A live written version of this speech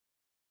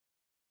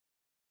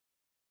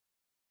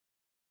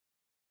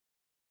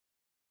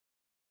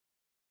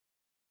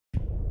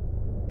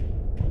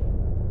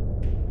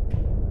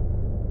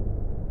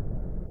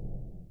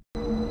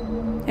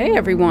Hey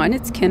everyone,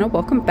 it's Kenna.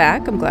 Welcome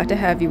back. I'm glad to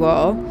have you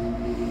all.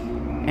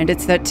 And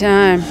it's that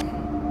time.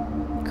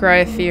 Cry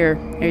of Fear.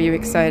 Are you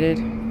excited?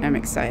 I'm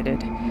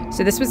excited.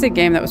 So this was a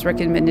game that was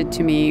recommended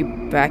to me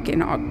back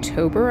in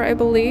October, I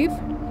believe.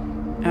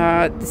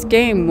 This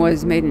game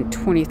was made in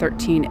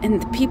 2013,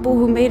 and the people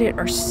who made it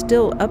are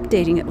still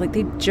updating it. Like,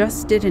 they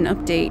just did an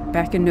update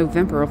back in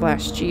November of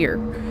last year.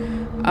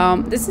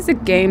 This is a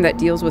game that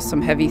deals with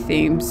some heavy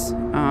themes.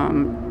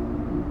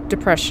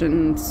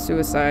 Depression,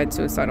 suicide,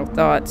 suicidal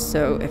thoughts.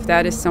 So if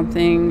that is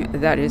something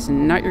that is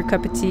not your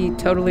cup of tea,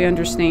 totally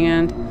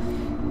understand.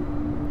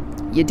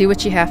 You do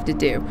what you have to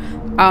do.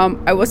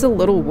 I was a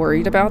little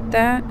worried about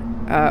that,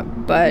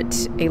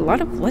 but a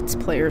lot of Let's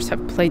Players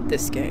have played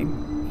this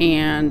game,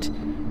 and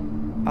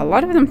a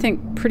lot of them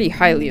think pretty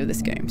highly of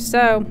this game.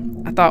 So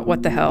I thought,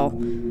 what the hell?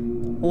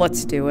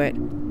 Let's do it.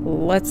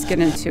 Let's get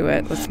into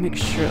it. Let's make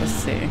sure. Let's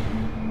see.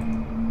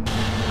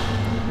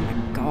 Oh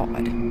my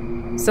God.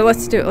 So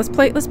let's do it. Let's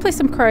play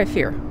some Cry of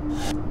Fear.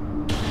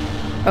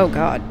 Oh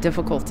God,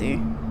 difficulty.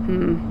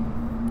 I'm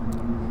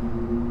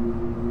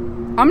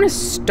gonna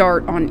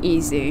start on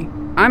easy.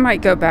 I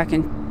might go back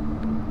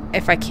and,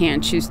 if I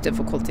can, choose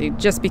difficulty,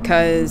 just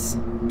because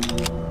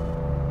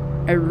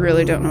I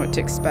really don't know what to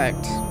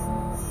expect.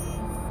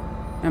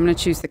 I'm gonna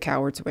choose the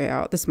coward's way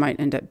out. This might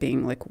end up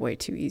being like way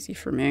too easy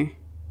for me.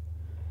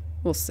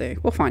 We'll see.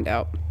 We'll find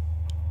out.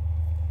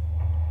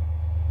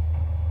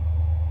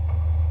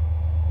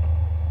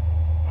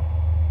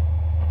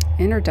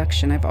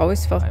 Introduction. I've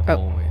always felt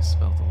always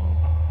felt alone.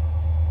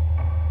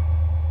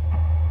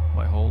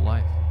 My whole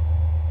life.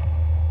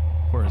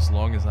 For as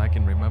long as I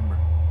can remember.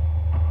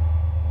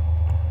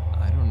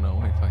 I don't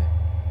know if I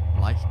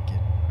like it.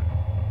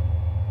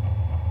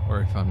 Or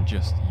if I'm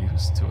just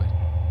used to it.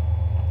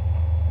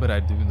 But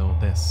I do know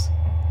this.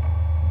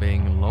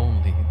 Being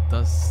lonely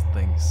does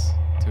things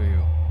to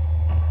you.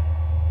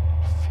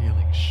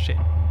 Feeling shit,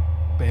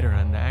 bitter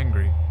and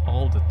angry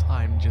all the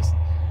time just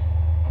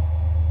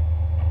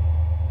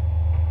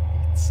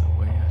eats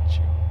away at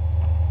you.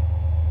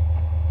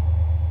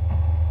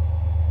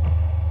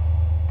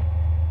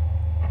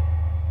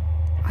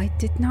 I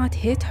did not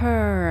hit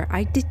her.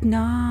 I did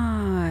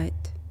not.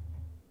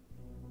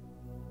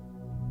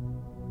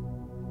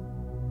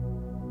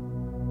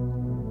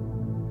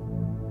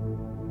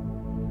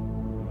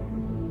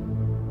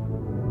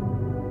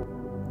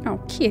 Oh,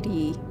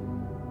 kitty.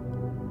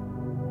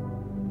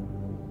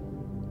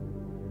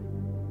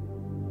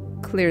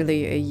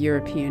 Clearly a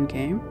European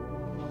game.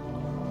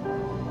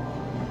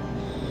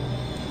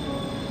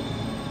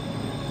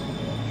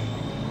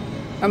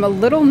 I'm a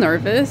little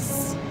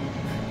nervous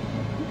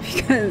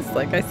because,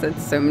 like I said,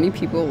 so many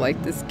people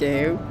like this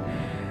game,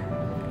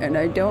 and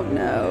I don't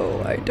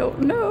know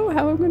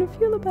how I'm gonna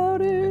feel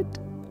about it.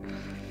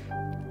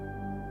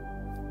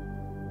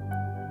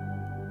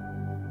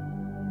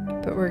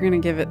 But we're gonna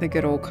give it the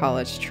good old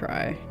college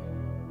try.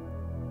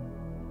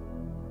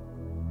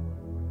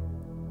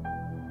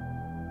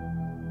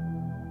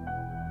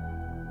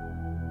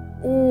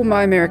 Oh,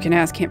 my American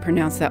ass can't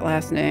pronounce that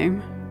last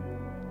name.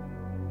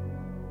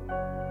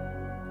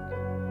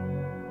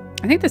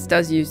 I think this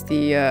does use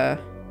the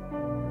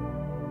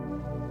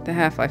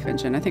Half-Life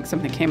engine. I think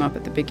something came up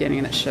at the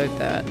beginning that showed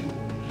that.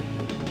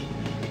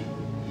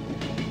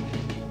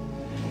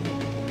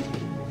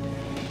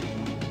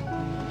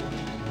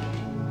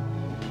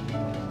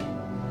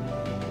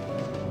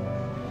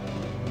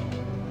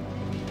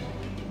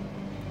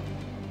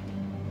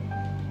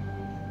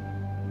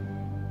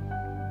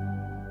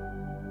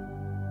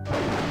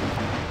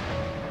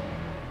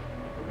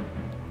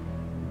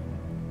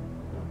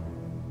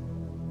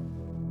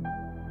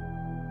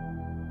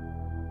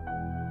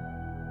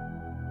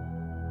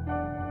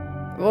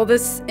 Well,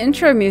 this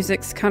intro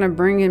music's kind of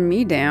bringing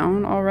me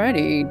down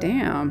already.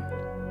 Damn.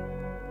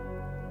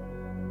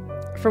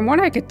 From what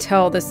I could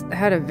tell, this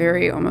had a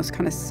very almost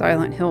kind of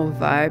Silent Hill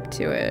vibe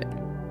to it.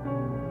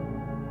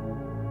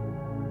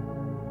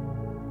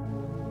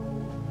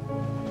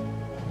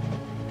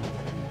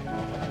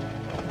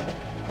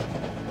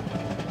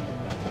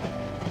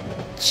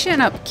 Chin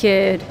up,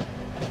 kid.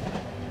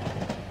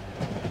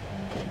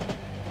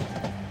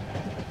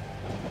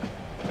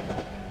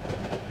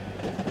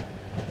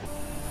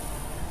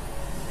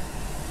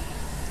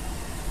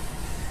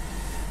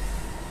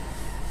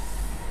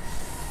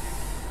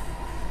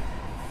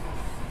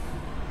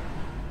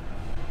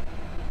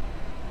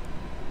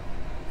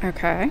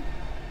 Okay.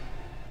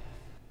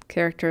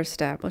 Character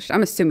established.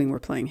 I'm assuming we're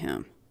playing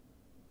him.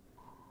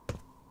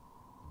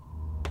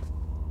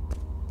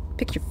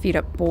 Pick your feet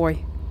up,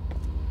 boy.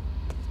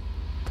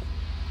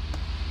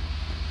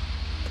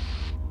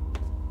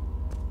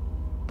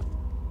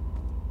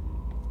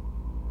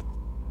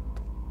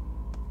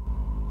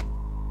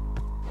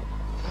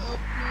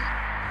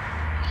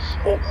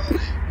 Oh,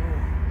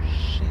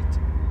 shit.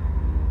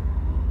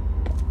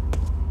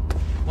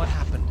 What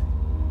happened?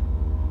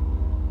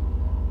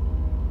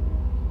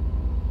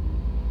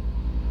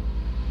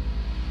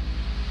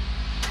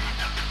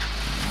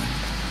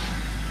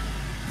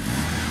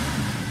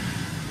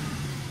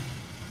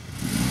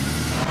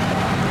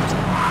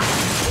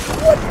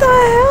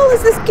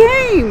 is this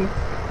game?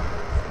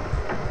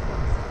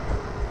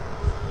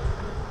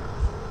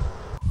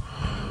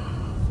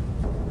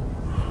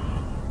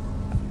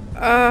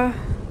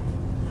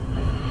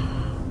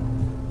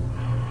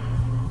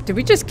 Did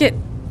we just get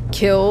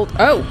killed?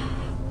 Oh.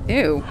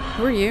 Ew.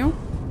 Who are you?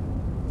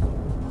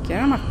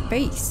 Get out of my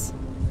face.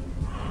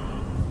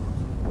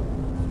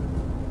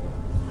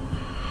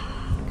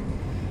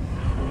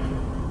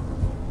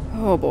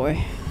 Oh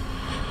boy.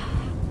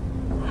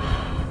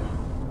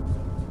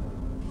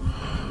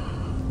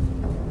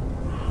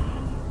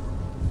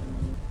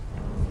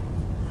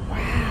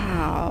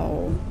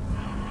 Wow.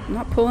 I'm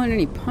not pulling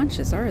any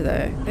punches, are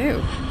they?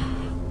 Ew.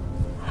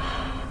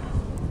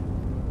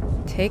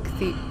 Take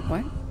the...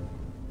 what?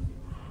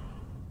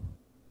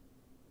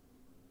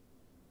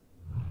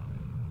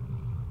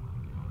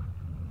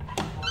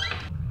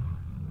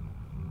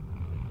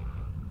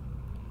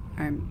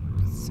 I'm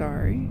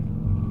sorry.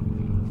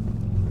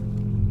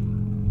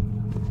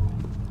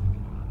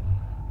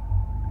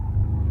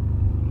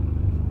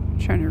 I'm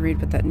trying to read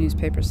what that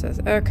newspaper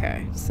says.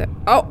 Okay, so...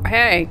 oh,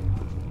 hey!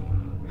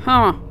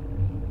 Huh.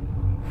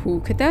 Who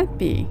could that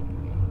be?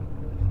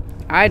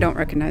 I don't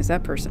recognize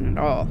that person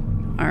at all.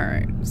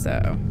 Alright,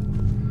 so...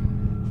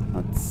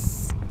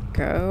 let's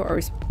go. Are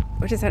we...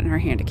 what is that in our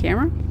hand? A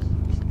camera?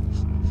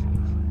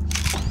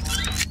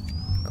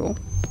 Cool.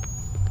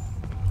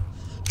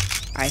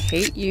 I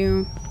hate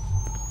you.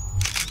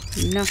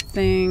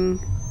 Nothing.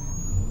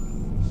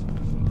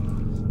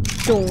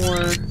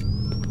 Door.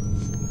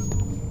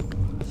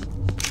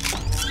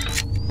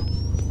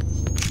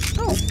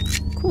 Oh,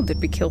 cool.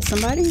 Did we kill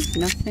somebody?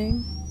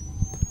 Nothing.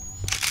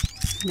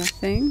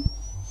 Nothing.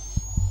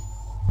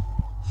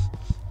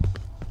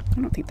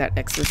 I don't think that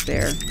X was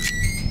there.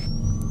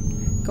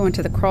 Go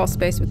into the crawl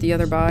space with the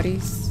other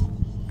bodies.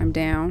 I'm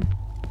down.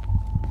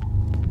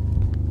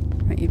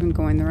 Am I even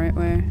going the right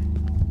way?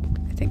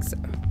 I think so.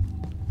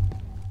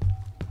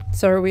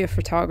 So are we a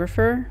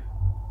photographer?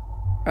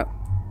 Oh.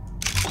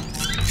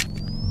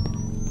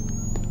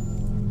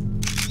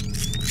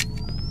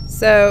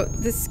 So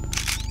this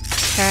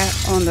cat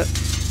on the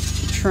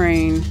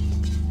train,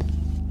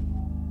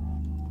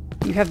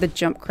 you have the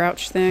jump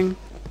crouch thing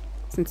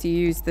since you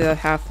used the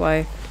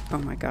half-life. Oh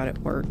my god, it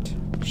worked.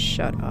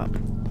 Shut up.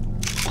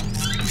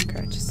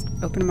 Okay, just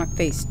open my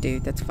face,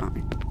 dude. That's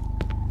fine.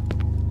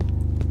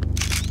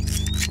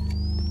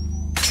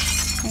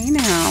 Hey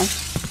now.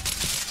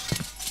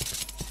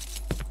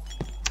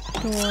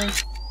 Door.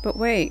 But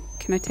wait,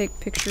 can I take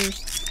pictures?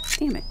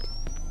 Damn it.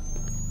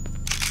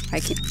 I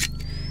can't.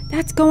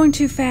 That's going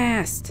too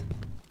fast.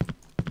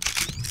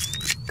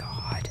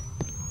 God.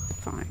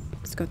 Fine.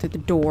 Let's go through the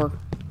door.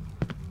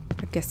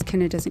 I guess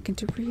Kenna doesn't get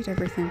to read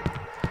everything.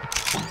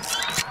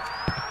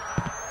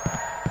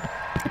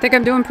 I think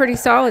I'm doing pretty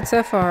solid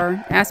so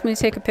far. Ask me to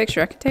take a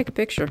picture. I can take a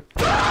picture.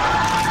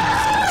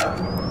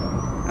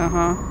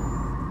 Uh-huh.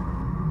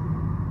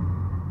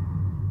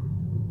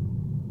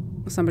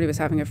 Somebody was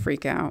having a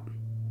freak out.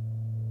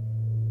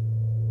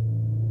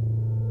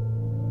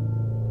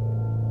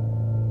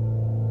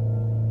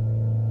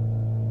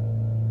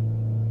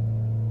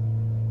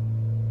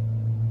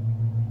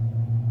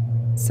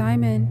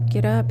 Simon,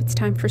 get up. It's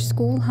time for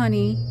school,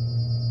 honey.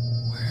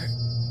 Where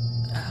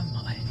am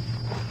I?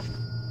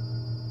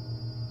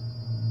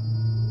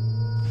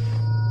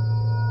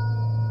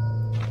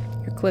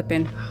 You're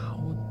clipping.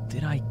 How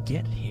did I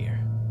get here?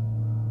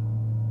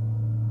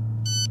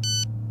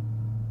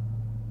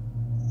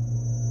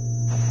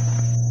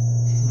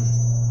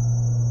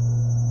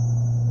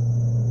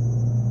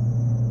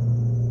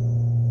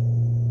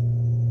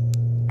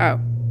 Oh.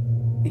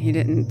 He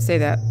didn't say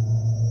that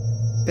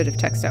bit of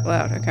text out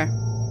loud. Okay.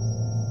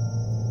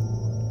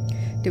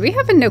 Do we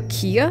have a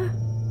Nokia?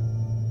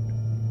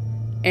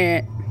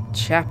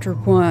 Chapter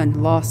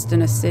 1, Lost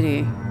in a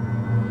City.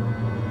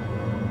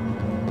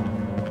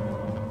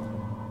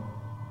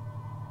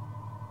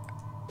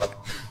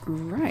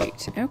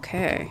 Right,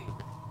 okay.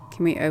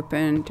 Can we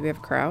open, do we have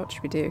a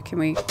crouch? We do. Can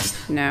we,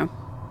 no.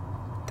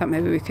 Thought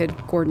maybe we could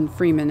Gordon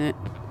Freeman it.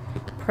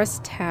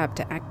 Press tab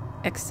to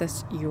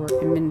access your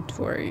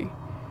inventory.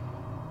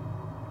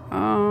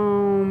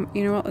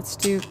 You know what, let's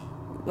put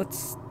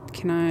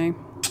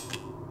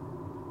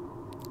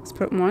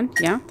it in 1.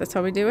 Yeah, that's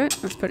how we do it.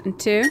 Let's put it in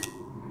 2.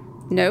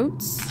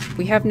 Notes.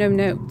 We have no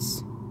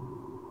notes.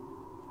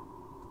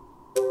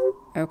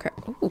 Okay.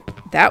 Ooh,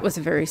 that was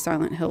a very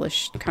Silent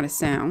Hill-ish kind of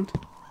sound.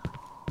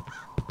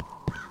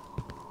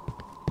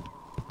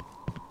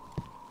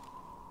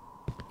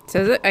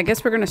 So I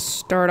guess we're going to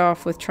start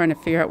off with trying to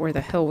figure out where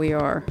the hell we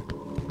are.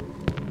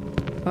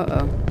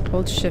 Uh-oh.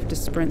 Hold shift to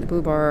sprint. The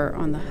blue bar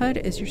on the HUD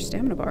is your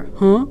stamina bar.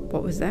 Huh?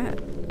 What was that?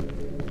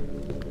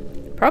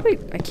 Probably,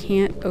 I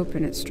can't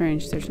open it.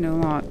 Strange. There's no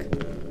lock.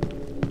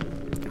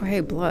 Oh, hey,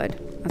 blood.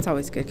 That's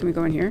always good. Can we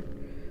go in here?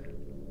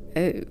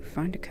 Oh,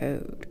 find a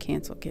code.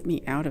 Cancel. Get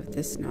me out of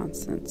this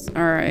nonsense.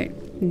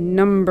 Alright.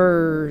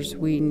 Numbers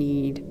we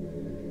need.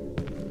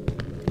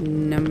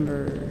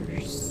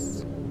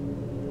 Numbers.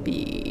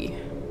 B.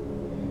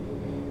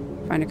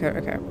 Find a code.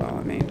 Okay, well,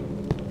 I mean.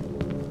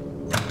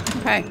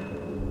 Okay.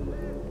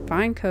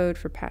 Find code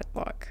for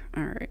padlock.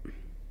 Alright.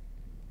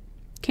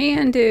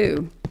 Can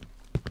do.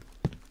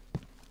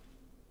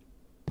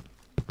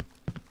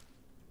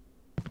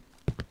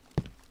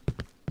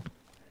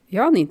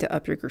 Y'all need to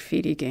up your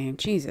graffiti game.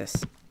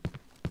 Jesus.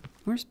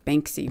 Where's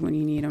Banksy when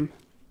you need him?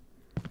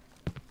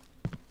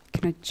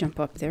 Can I jump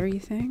up there, you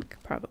think?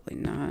 Probably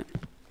not.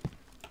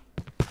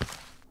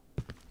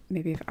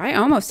 Maybe if I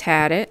almost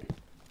had it.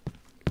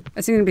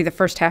 That's going to be the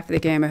first half of the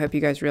game. I hope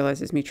you guys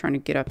realize is me trying to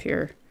get up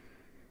here.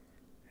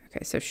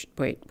 Okay, so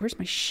wait, where's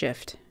my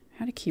shift?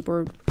 How to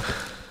keyboard?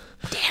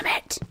 Damn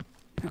it!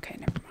 Okay,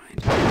 never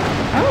mind.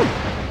 Oh!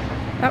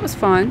 That was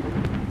fun.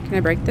 Can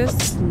I break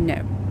this? No.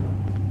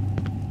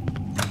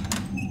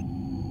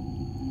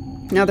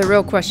 Now the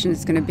real question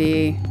is going to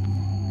be,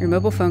 your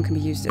mobile phone can be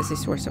used as a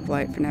source of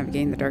light for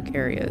navigating the dark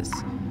areas.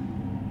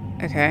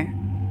 Okay.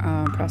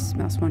 Press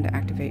mouse 1 to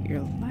activate your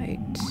light.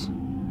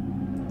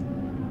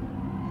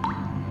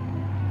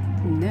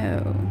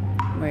 No.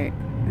 Wait,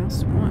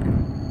 mouse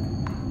 1.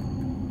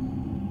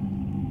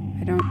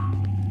 I don't...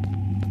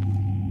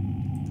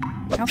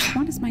 Mouse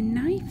 1 is my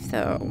knife,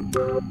 though.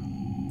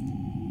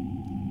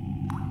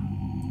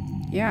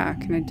 Yeah,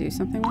 can I do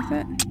something with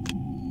it?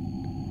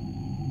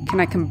 Can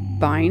I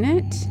combine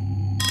it?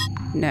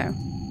 No.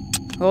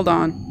 Hold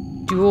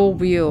on. Dual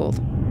wield.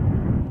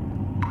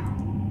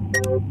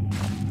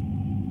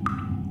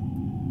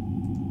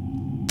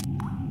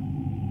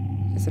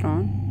 Is it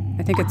on?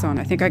 I think it's on.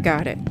 I think I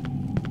got it.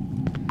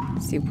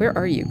 Let's see, where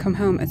are you? Come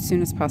home as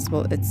soon as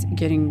possible. It's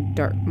getting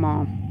dark.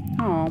 Mom.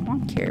 Oh,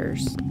 Mom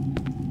cares.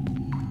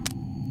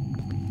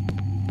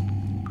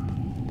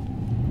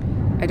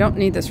 I don't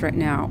need this right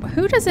now.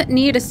 Who doesn't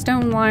need a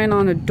stone lion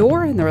on a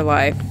door in their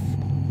life?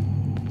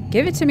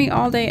 Give it to me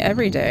all day,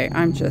 every day.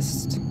 I'm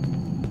just...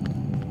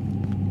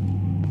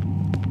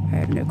 I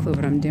have no clue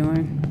what I'm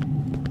doing.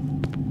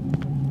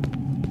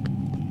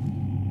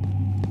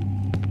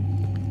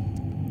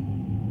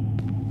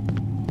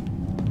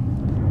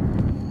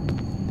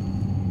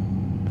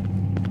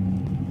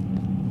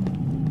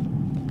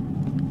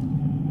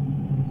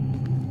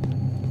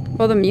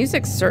 Well, the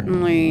music's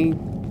certainly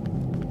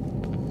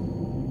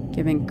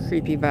giving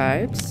creepy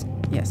vibes.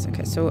 Yes,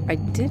 okay, so I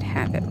did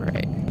have it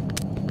right.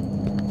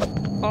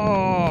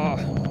 Oh.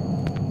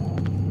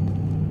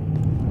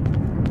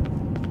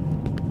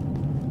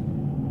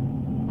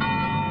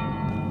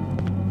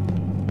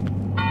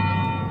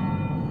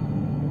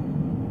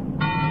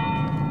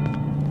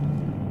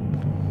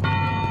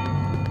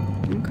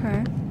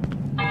 Okay.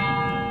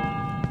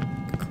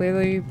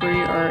 Clearly we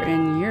are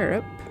in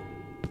Europe.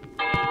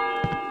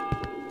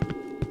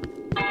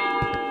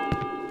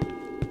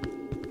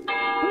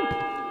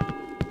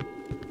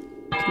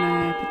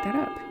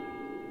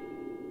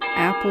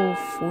 Apple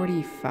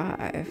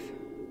 45.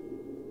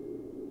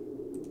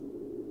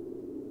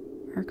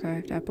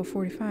 Archived Apple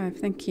 45.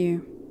 Thank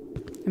you.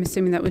 I'm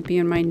assuming that would be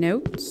in my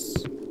notes.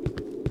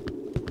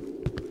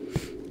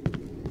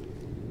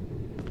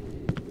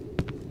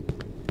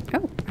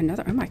 Oh,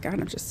 another. Oh my god,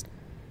 I'm just...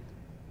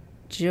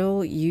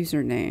 Jill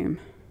username.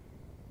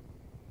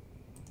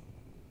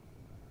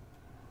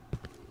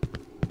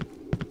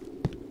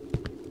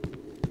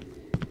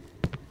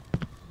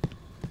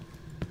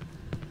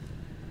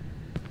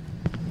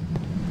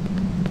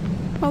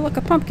 Oh, look,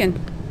 a pumpkin.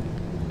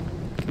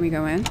 Can we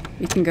go in?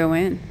 We can go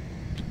in.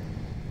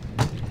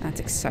 That's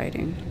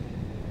exciting.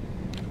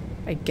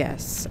 I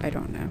guess. I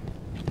don't know.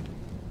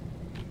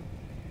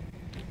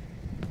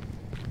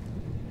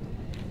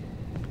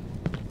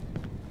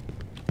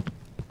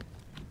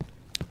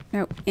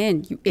 No,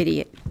 in, you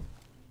idiot.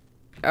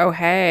 Oh,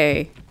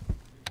 hey.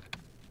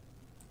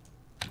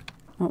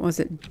 What was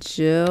it?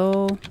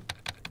 Jill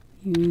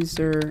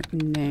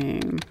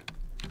username.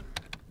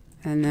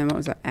 And then what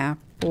was it?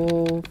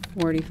 Apple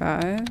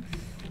 45.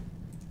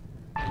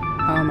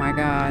 Oh my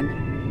god.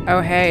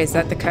 Oh hey, is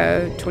that the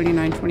code?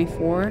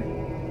 2924?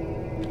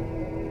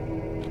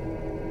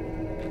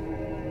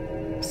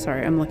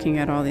 Sorry, I'm looking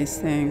at all these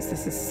things.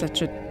 This is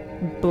such a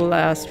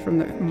blast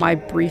from my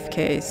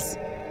briefcase.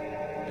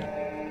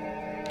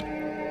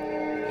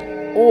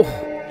 Oh,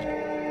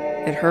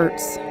 it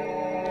hurts.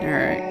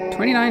 Alright,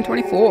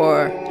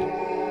 2924.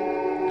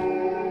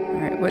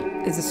 Alright, what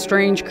is a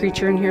strange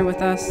creature in here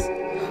with us?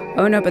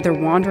 Oh no, but they're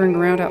wandering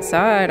around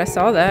outside. I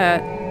saw that.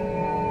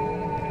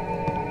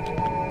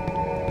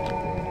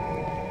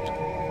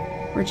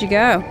 Where'd you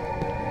go?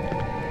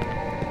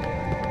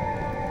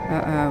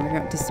 Uh-oh, we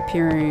got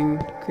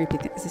disappearing creepy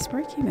things. Is this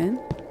where I came in?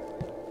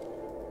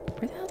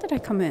 Where the hell did I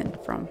come in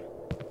from?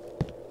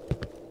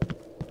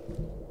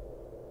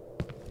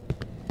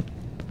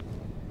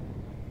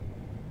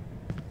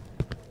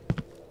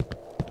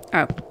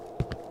 Oh.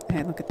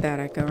 Hey, look at that.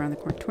 I go around the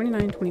corner.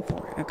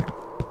 2924. Okay.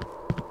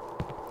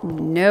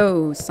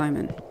 No,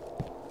 Simon.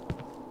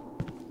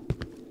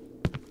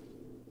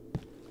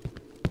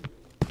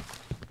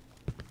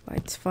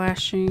 Lights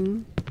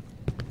flashing.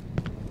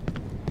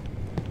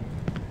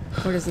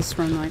 What does this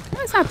run like?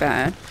 Oh, it's not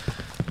bad.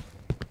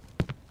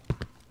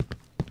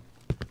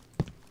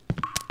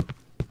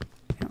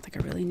 I don't think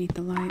I really need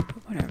the light,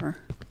 but whatever.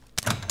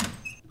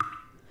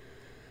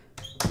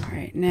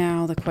 Alright,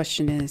 now the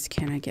question is,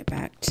 can I get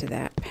back to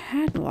that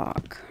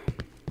padlock?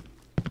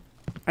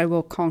 I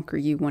will conquer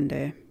you one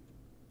day.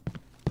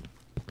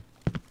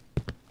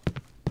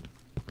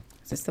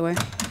 Is this the way?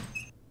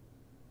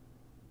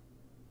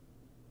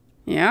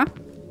 Yeah?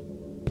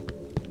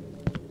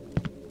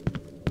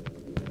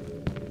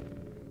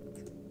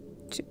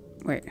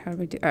 Wait, how do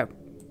we do? Oh.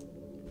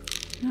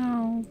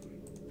 No.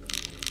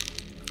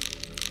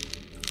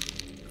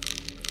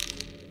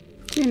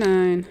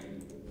 29.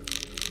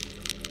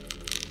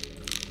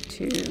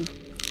 2.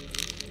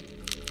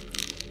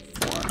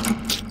 4.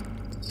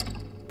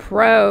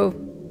 Pro.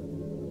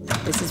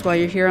 This is why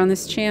you're here on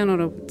this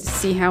channel, to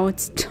see how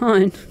it's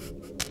done.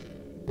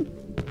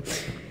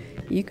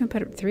 You can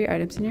put up 3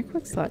 items in your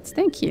quick slots.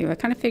 Thank you. I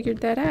kind of figured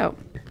that out.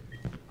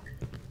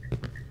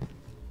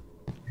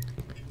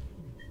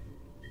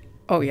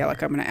 Oh yeah,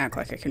 look, I'm going to act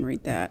like I can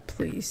read that,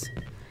 please.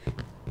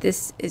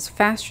 This is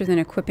faster than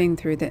equipping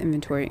through the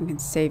inventory and can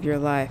save your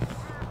life.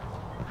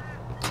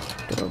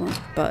 Door won't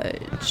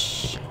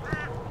budge.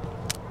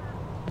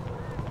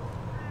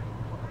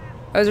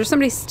 Oh, is there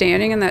somebody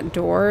standing in that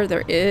door?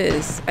 There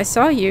is. I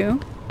saw you.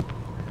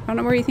 I don't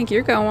know where you think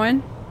you're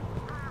going.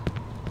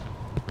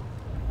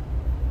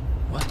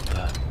 What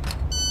the?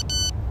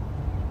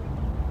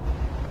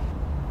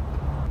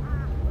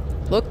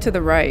 Look to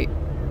the right.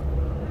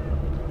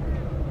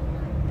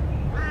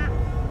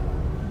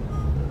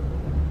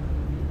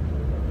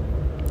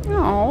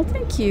 Oh,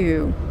 thank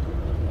you.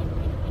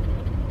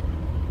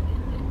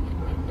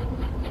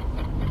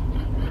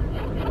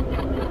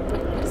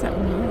 What's that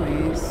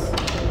noise?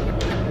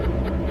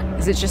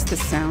 Is it just the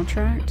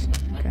soundtrack?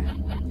 Okay.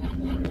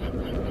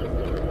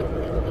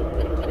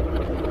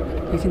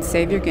 You can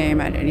save your game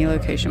at any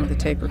location with a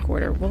tape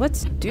recorder. Well,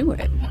 let's do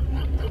it.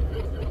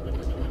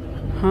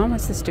 Huh?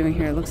 What's this doing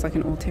here? It looks like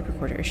an old tape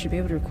recorder. I should be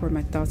able to record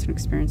my thoughts and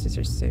experiences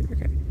or save.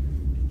 Okay.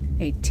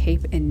 A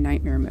tape in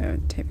nightmare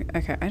mode. Tape.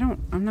 Okay,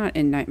 I'm not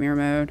in nightmare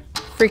mode.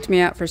 Freaked me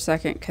out for a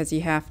second because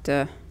you have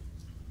to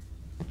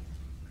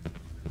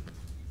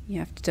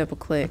double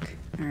click.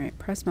 All right,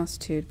 press mouse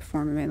 2 to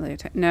perform a melee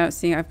attack. No,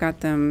 see, I've got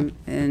them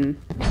in.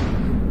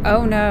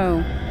 Oh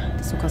no,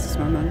 this will cause a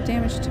small amount of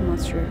damage to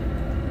monster.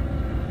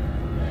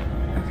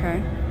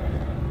 Okay.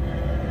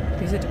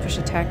 Use it to push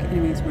attack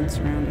enemies when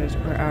surrounded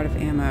or out of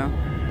ammo.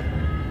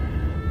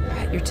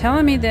 You're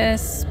telling me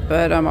this,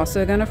 but I'm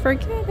also gonna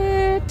forget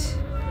it.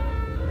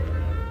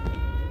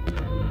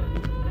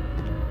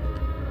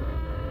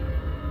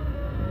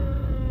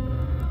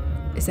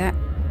 Is that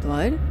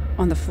blood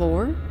on the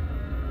floor?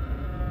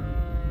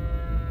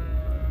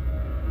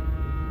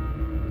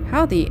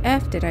 How the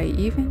F did I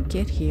even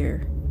get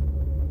here?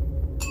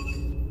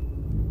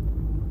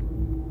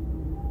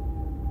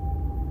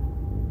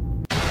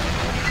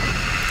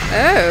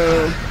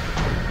 Oh.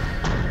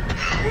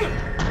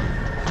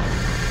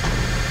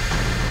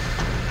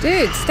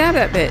 Dude, stab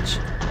that bitch.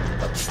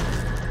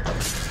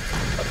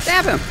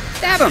 Stab him.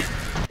 Stab him.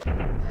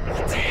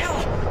 What the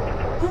hell?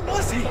 Who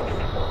was he?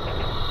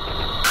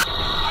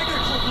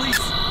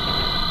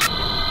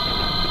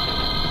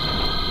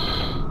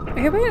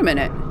 Hey, wait a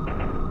minute.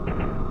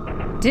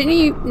 Didn't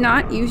you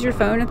not use your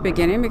phone at the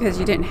beginning because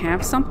you didn't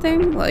have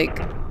something? Like,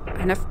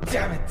 enough...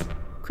 Damn it!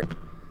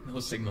 No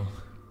signal.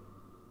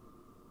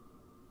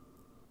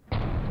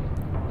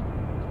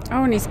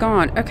 Oh, and he's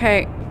gone.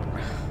 Okay.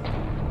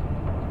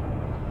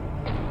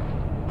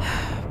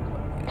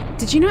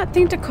 Did you not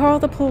think to call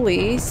the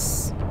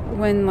police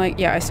when, like...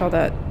 Yeah, I saw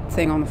that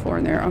thing on the floor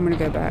in there. I'm gonna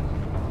go back.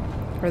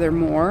 Are there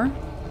more?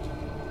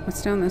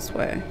 What's down this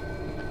way?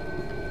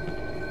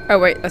 Oh,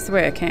 wait. That's the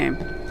way I came.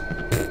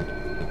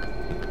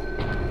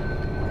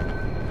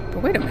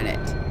 But wait a minute.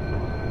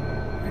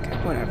 Okay,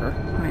 whatever.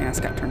 My ass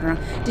got turned around.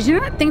 Did you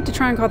not think to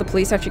try and call the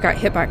police after you got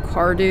hit by a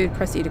car, dude?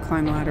 Press E to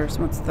climb ladders.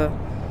 What's the...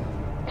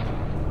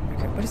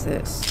 Okay, what is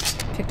this?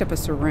 Picked up a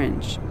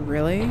syringe.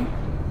 Really?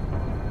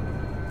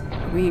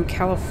 Are we in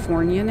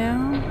California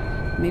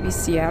now? Maybe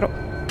Seattle?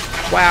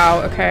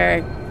 Wow,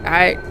 okay.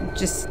 I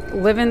just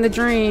living the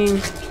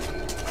dream.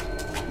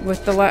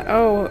 With the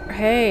oh,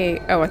 hey.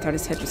 Oh, I thought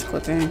his head was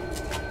clipping.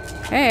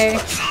 Hey.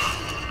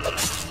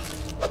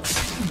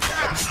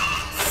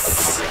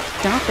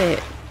 Stop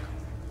it.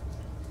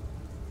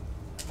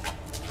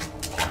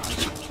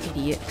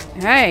 Idiot.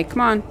 Hey,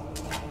 come on.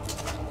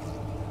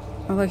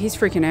 Oh, look, he's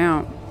freaking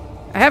out.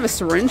 I have a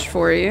syringe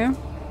for you.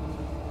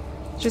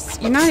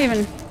 Just, you're not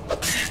even...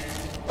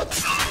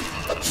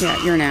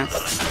 Yeah, you're an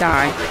ass.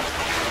 Die.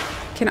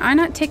 Can I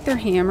not take their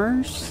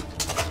hammers?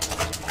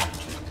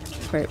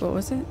 Wait, what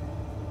was it?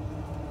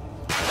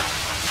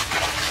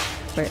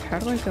 Wait, how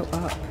do I go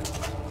up?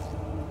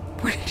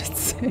 What did it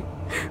say?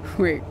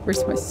 Wait,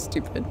 where's my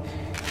stupid...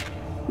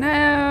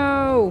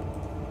 No!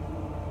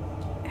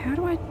 How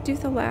do I do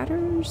the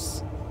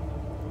ladders?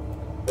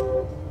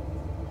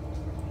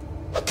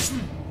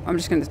 I'm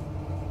just gonna...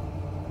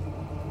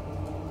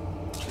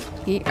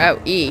 E? Oh,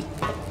 E.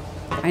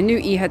 I knew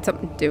E had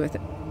something to do with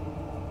it.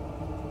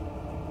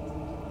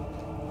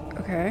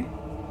 Okay.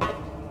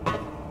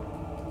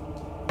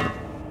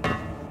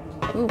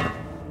 Ooh.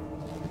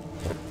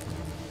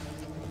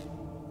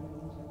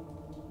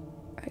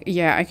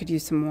 Yeah, I could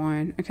use some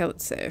wine. Okay,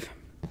 let's save.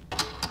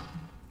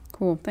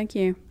 Cool, thank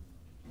you.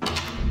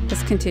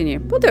 Let's continue.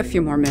 We'll do a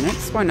few more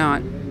minutes. Why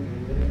not?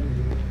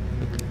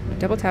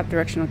 Double tap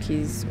directional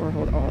keys or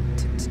hold Alt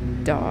to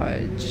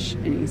dodge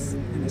in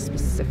a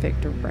specific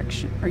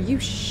direction. Are you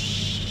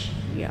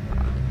yeah.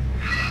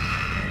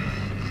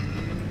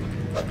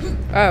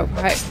 Oh,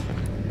 hi.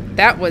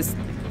 That was...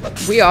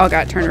 We all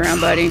got turned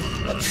around, buddy.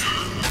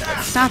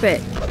 Stop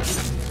it.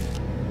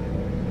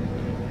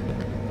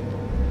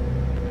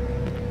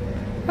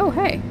 Oh,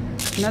 hey.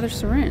 Another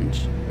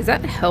syringe. Is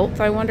that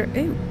health, I wonder?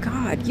 Oh,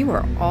 God. You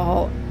are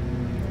all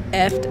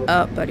effed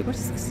up, buddy. What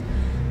is this?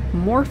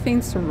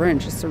 Morphine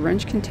syringe. A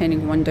syringe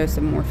containing 1 dose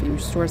of morphine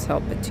restores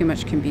health, but too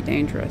much can be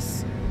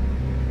dangerous.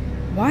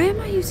 Why am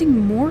I using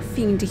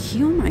morphine to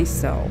heal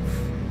myself?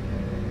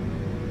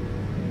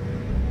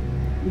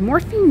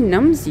 Morphine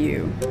numbs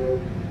you.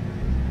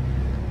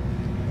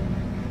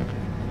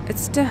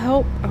 It's to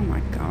help. Oh my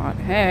God.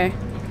 Hey.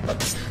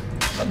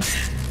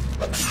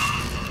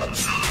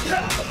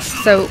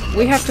 So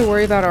we have to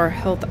worry about our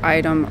health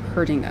item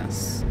hurting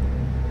us.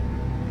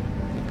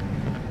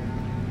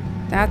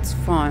 That's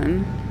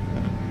fun.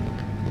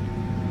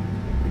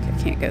 Okay, I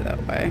can't go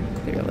that way,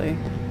 clearly.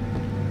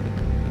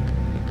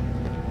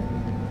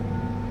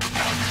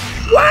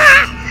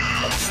 What?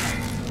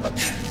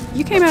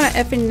 You came out of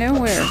effing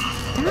nowhere.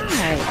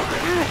 Die.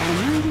 God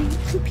almighty.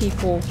 You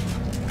people.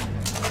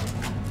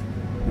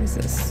 What is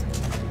this?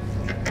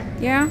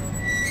 Yeah?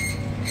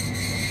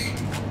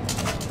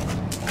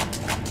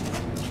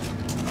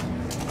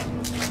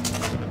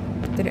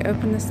 Did it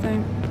open this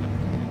thing?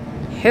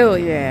 Hell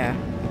yeah.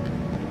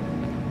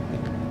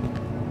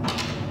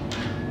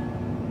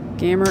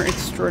 Gamer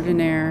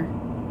extraordinaire.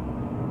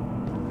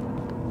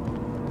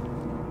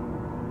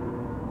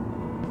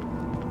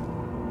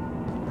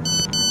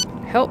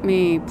 Help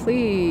me,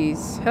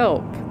 please.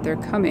 Help. They're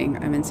coming.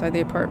 I'm inside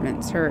the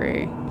apartments.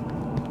 Hurry.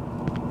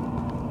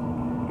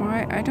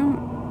 Why? I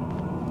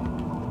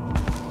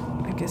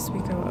guess we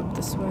go up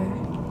this way.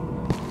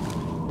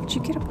 Would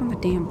you get up on the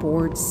damn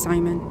board,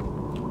 Simon?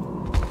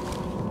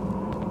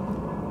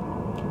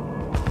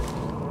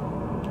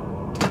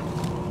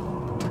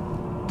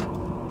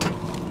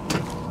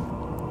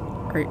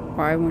 Right,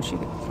 why won't you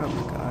get... Oh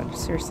my God,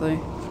 seriously.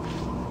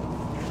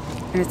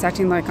 And it's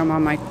acting like I'm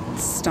on my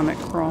stomach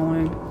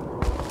crawling.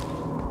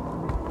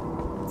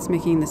 It's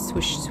making the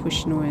swish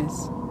swish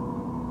noise.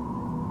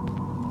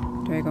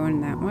 Do I go in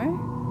that way?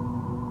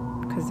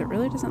 Because it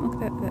really doesn't look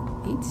that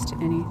leads to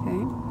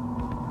anything.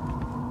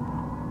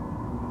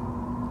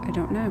 I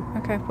don't know.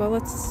 Okay, well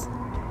let's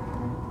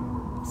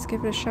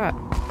give it a shot.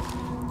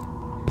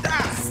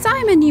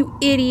 Simon, you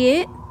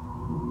idiot!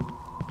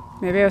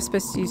 Maybe I was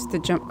supposed to use the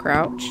jump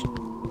crouch.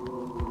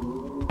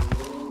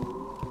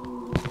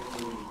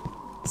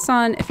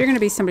 Son, if you're gonna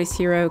be somebody's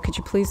hero, could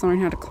you please learn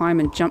how to climb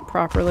and jump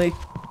properly?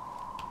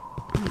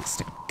 Honest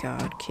to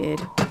God,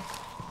 kid.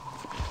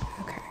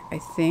 Okay, I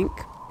think...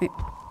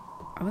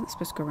 I wasn't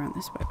supposed to go around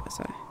this way, was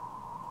I?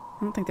 I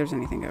don't think there's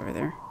anything over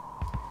there.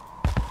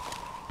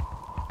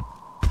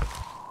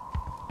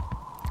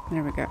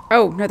 There we go.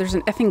 Oh, no, there's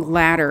an effing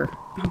ladder.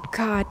 Oh,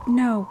 God,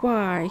 no.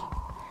 Why?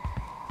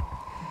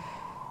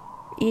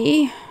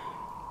 E?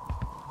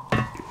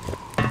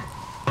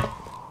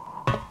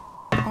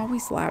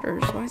 Always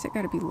ladders. Why has it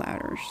got to be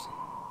ladders?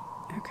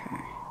 Okay.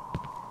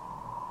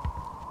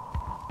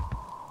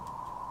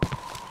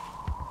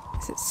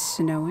 Is it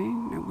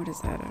snowing? No, what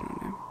is that? I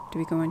don't know. Do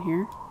we go in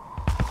here?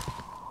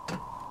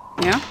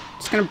 Yeah?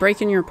 Just gonna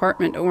break in your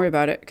apartment. Don't worry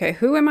about it. Okay,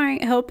 who am I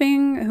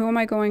helping? Who am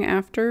I going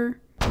after?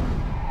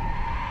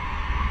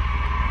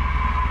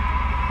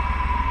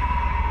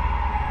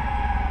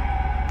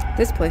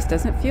 This place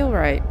doesn't feel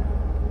right.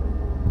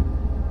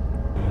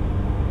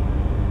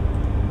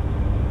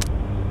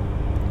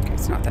 Okay,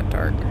 it's not that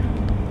dark.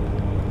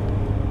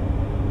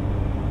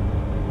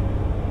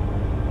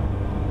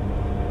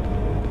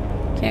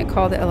 Can't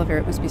call the elevator.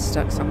 It must be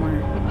stuck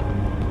somewhere.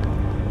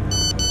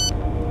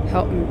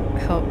 Help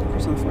the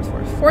person on the 4th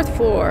floor. 4th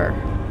floor!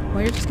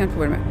 Well, you're just gonna have to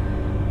wait a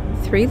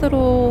minute. 3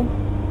 little...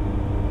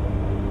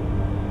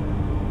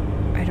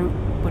 I don't...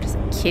 What is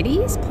it?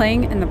 Kitties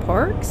playing in the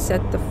park?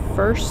 Said the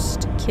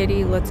first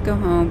kitty, let's go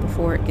home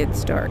before it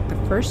gets dark. The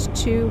first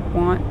 2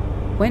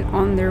 went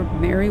on their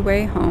merry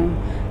way home.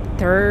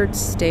 The 3rd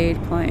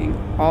stayed playing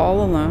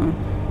all alone.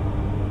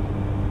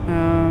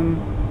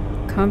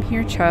 Come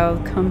here,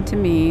 child. Come to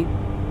me.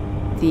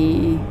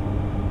 The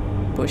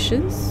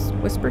bushes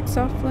whispered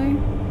softly.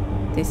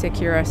 They said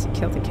curiosity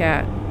killed the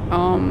cat.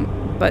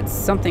 But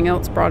something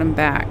else brought him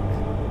back.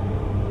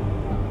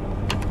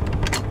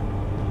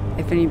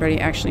 If anybody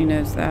actually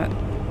knows that.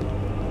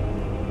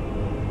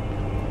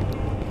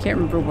 I can't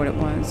remember what it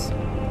was.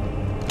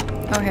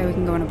 Oh, hey, we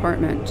can go in an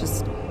apartment.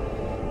 Just...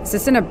 Is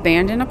this an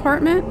abandoned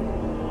apartment?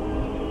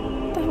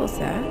 What the hell is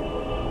that?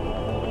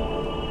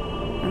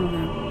 I don't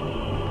know.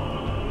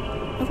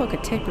 Oh, look, a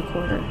tape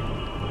recorder.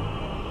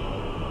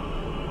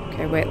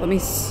 Okay, wait, let me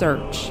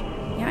search.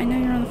 Yeah, I know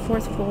you're on the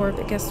 4th floor,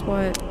 but guess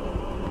what?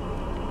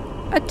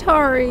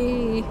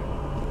 Atari!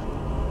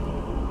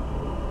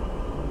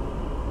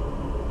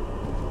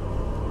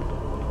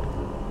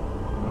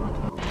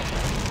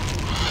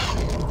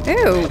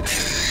 Ew.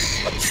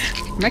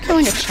 Am I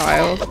killing a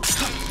child?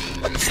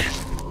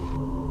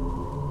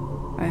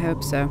 I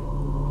hope so.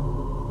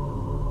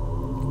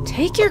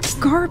 Take your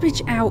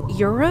garbage out,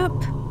 Europe!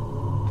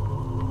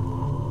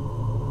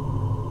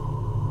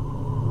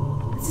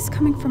 This is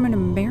coming from an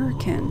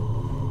American.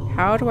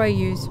 How do I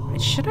use...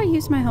 Should I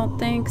use my health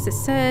thing? Because it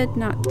said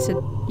not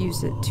to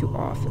use it too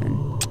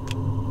often.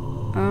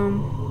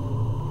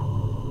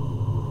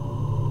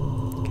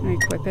 Can I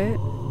equip it?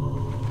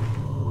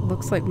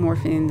 Looks like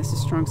morphine. This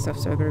is strong stuff,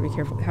 so I better be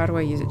careful. How do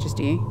I use it? Just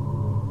E?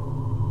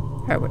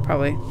 I would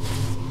probably...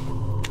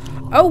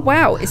 Oh,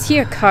 wow! Is he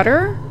a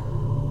cutter?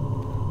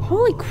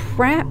 Holy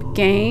crap,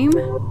 game!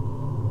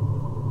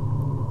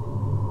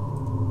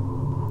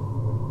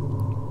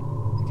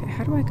 Okay,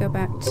 how do I go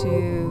back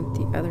to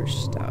the other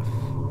stuff?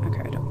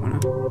 Okay, I don't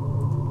want to...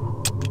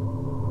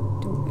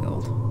 Dual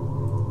wield.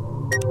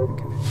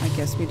 Okay, I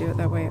guess we do it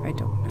that way. I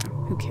don't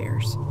know. Who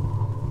cares?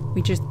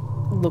 We just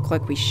look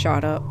like we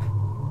shot up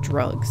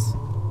drugs.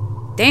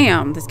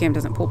 Damn, this game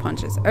doesn't pull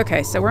punches.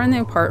 Okay, so we're in the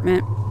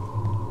apartment.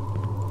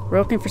 We're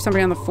looking for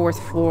somebody on the 4th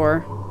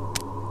floor.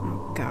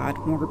 Oh god,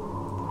 more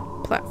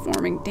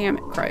platforming. Damn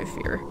it, Cry of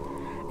Fear.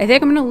 I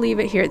think I'm going to leave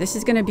it here. This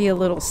is going to be a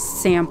little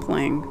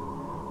sampling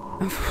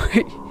of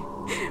what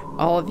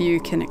all of you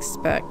can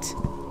expect.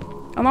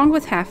 Along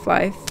with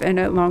Half-Life and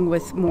along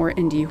with more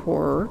indie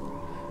horror.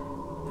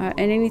 And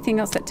anything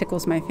else that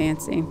tickles my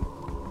fancy.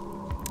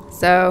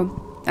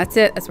 So, that's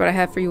it. That's what I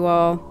have for you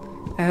all.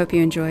 I hope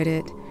you enjoyed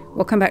it.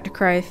 We'll come back to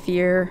Cry of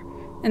Fear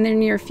in the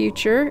near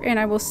future, and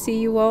I will see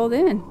you all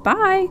then.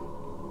 Bye!